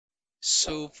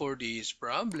So for this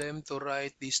problem, to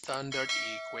write the standard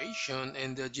equation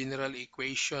and the general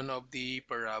equation of the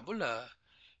parabola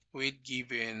with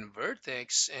given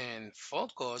vertex and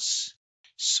focus,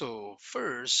 so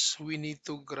first we need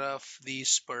to graph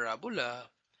this parabola,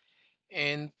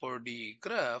 and for the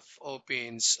graph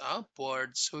opens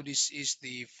upward, so this is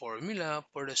the formula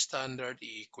for the standard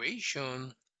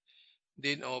equation,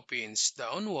 then opens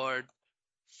downward,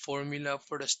 formula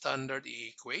for the standard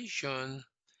equation,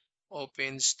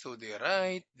 opens to the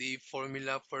right, the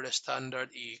formula for the standard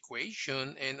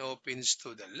equation, and opens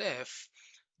to the left,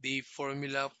 the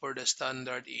formula for the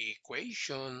standard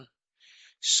equation.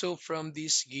 So from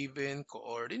these given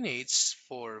coordinates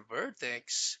for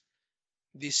vertex,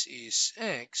 this is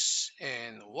x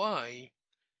and y.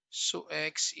 So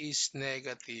x is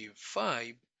negative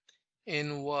 5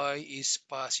 and y is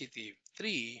positive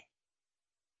 3.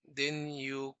 Then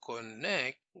you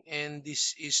connect, and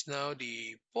this is now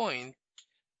the point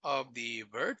of the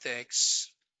vertex.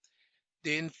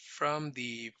 Then from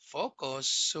the focus,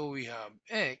 so we have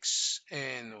x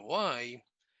and y.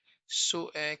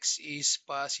 So x is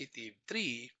positive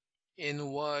 3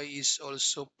 and y is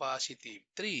also positive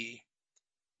 3.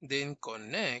 Then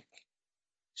connect.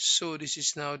 So this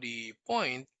is now the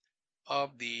point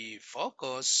of the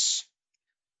focus.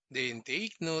 Then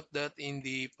take note that in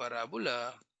the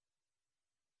parabola,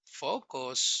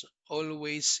 focus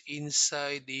always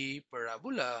inside the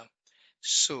parabola.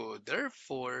 So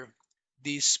therefore,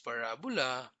 this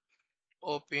parabola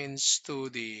opens to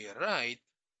the right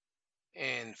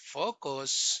and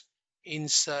focus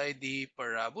inside the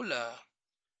parabola.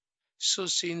 So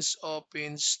since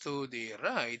opens to the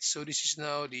right, so this is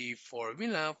now the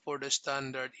formula for the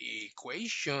standard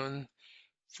equation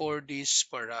for this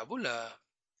parabola.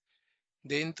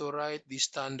 Then to write the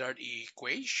standard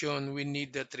equation, we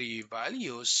need the three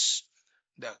values,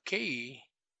 the k,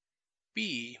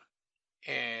 p,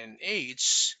 and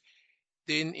h.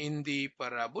 Then in the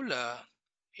parabola,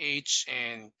 h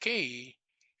and k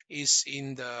is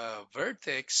in the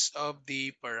vertex of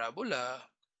the parabola.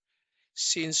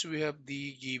 Since we have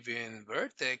the given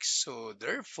vertex, so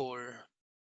therefore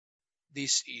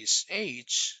this is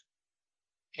h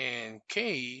and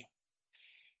k.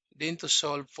 Then to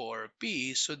solve for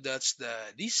p, so that's the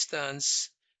distance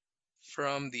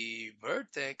from the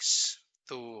vertex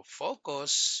to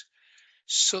focus.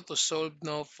 So to solve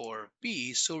now for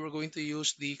p, so we're going to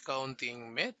use the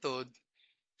counting method.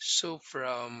 So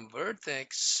from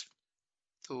vertex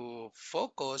to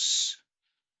focus,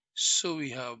 so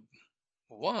we have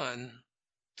 1,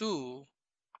 2,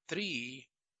 3,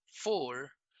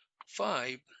 4,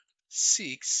 5,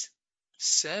 6,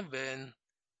 7,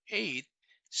 8.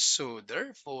 So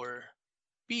therefore,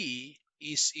 P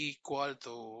is equal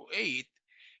to 8.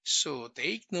 So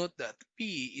take note that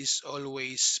P is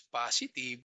always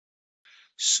positive.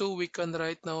 So we can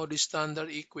write now the standard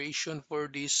equation for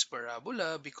this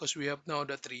parabola because we have now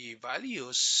the three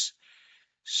values.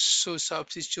 So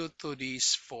substitute to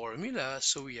this formula.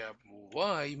 So we have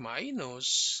y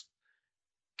minus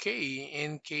k,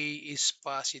 and k is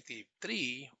positive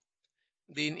 3,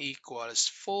 then equals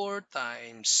 4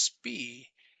 times p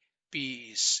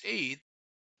is 8,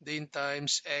 then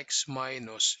times x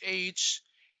minus h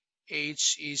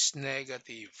is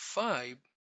negative 5.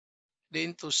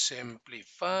 Then to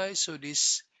simplify, so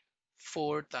this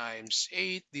 4 times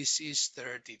 8, this is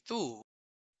 32.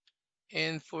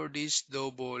 And for this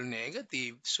double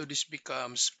negative, so this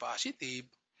becomes positive.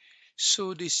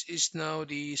 So this is now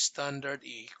the standard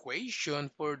equation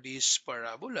for this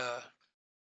parabola.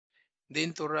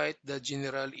 Then to write the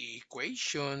general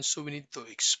equation, so we need to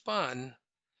expand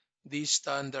the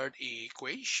standard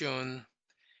equation,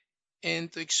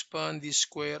 and to expand the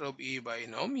square of a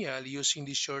binomial using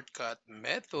the shortcut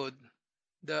method,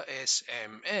 the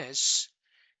SMS.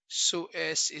 So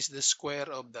S is the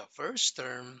square of the first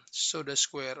term, so the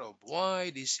square of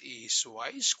y, this is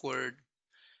y squared.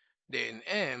 Then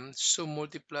m, so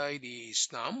multiply these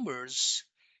numbers.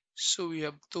 So we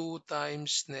have 2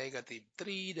 times negative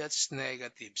 3, that's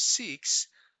negative 6,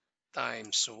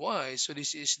 times y, so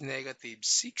this is negative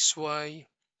 6y.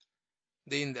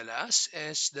 Then the last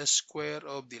s, the square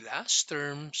of the last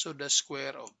term, so the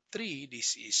square of 3,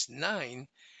 this is 9.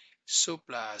 So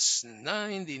plus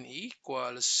 9 then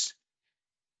equals,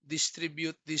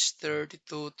 distribute this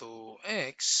 32 to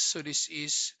x, so this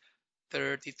is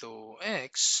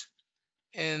 32x,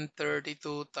 and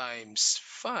 32 times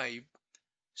 5,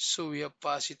 so we have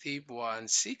positive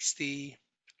 160.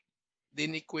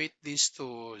 Then equate this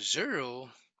to 0.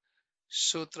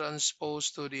 So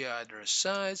transpose to the other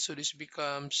side. So this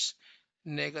becomes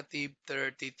negative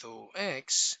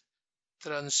 32x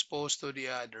transpose to the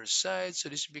other side. So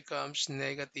this becomes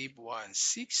negative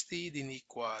 160, then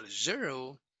equal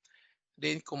 0.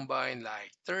 Then combine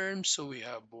like terms. So we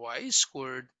have y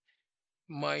squared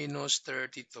minus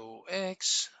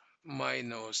 32x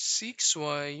minus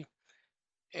 6y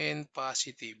and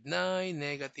positive 9,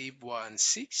 negative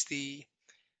 160.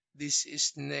 This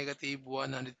is negative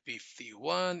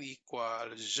 151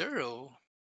 equals 0.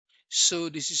 So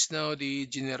this is now the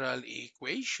general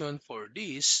equation for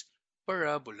this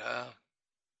parabola.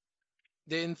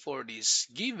 Then for this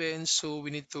given, so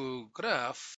we need to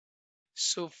graph.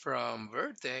 So from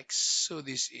vertex, so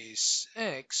this is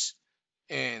x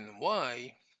and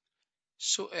y.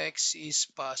 So x is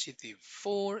positive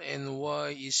 4 and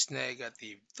y is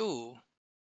negative 2.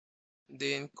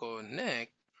 Then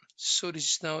connect. So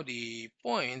this is now the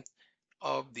point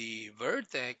of the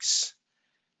vertex.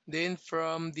 Then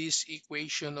from this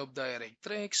equation of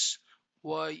directrix,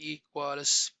 y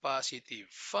equals positive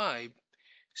 5.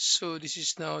 So this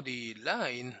is now the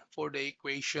line for the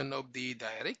equation of the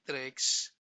directrix.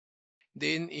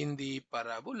 Then in the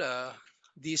parabola,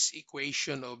 this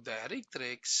equation of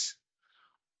directrix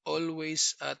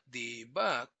always at the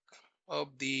back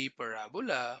of the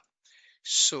parabola.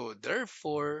 So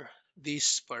therefore,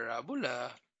 this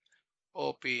parabola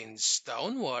opens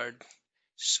downward.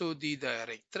 So the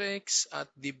directrix at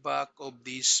the back of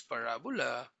this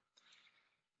parabola,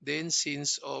 then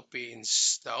since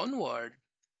opens downward,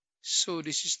 so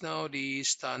this is now the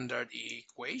standard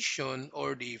equation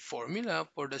or the formula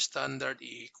for the standard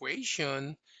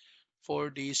equation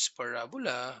for this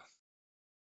parabola.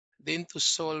 Then to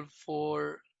solve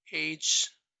for h,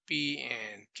 p,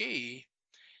 and k.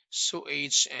 So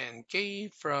h and k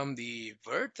from the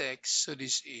vertex. So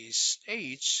this is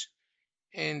h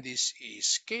and this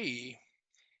is k.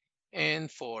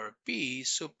 And for p,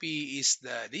 so p is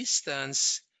the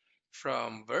distance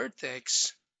from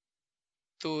vertex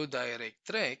to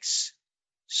directrix.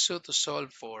 So to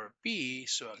solve for p,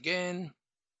 so again,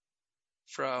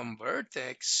 from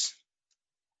vertex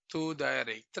to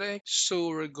directrix, so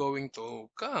we're going to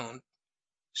count.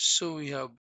 So we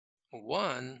have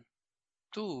 1,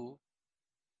 2,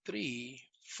 3,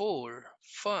 4,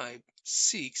 5,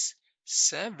 6,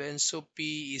 7. So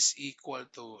p is equal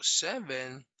to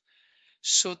 7.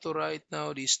 So to write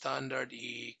now the standard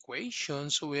equation,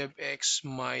 so we have x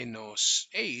minus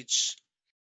h.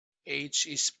 H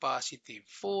is positive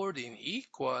 4, then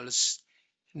equals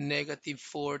negative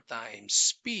 4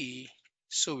 times p.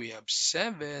 So we have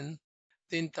 7,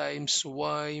 then times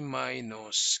y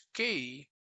minus k.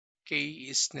 K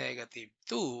is negative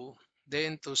 2.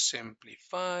 Then to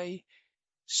simplify,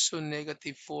 so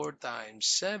negative 4 times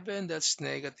 7, that's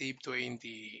negative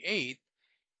 28.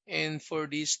 And for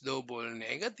this double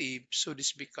negative, so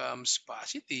this becomes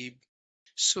positive.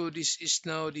 So this is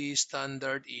now the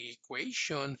standard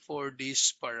equation for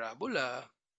this parabola.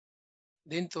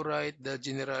 Then to write the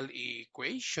general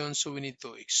equation, so we need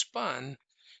to expand.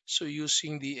 So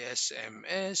using the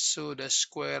SMS, so the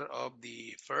square of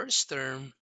the first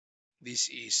term, this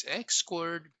is x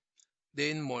squared.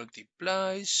 Then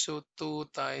multiply, so 2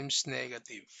 times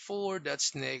negative 4,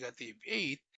 that's negative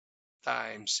 8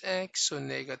 times x, so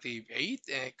negative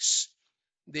 8x.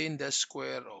 Then the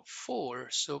square of 4,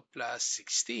 so plus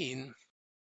 16.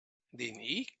 Then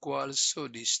equals, so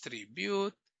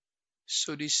distribute.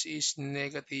 So this is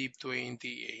negative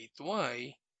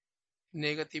 28y.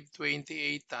 Negative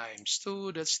 28 times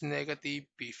 2, that's negative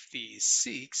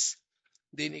 56.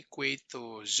 Then equate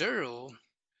to 0.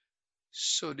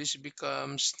 So this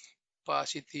becomes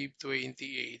positive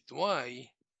 28y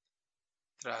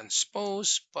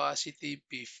transpose positive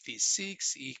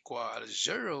 56 equals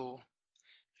 0.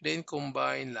 Then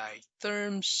combine like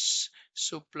terms.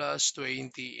 So plus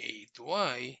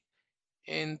 28y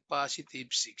and positive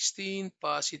 16,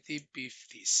 positive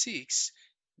 56.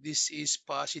 This is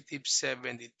positive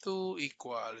 72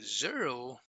 equals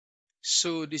 0.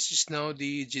 So this is now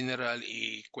the general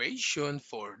equation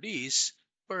for this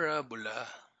parabola.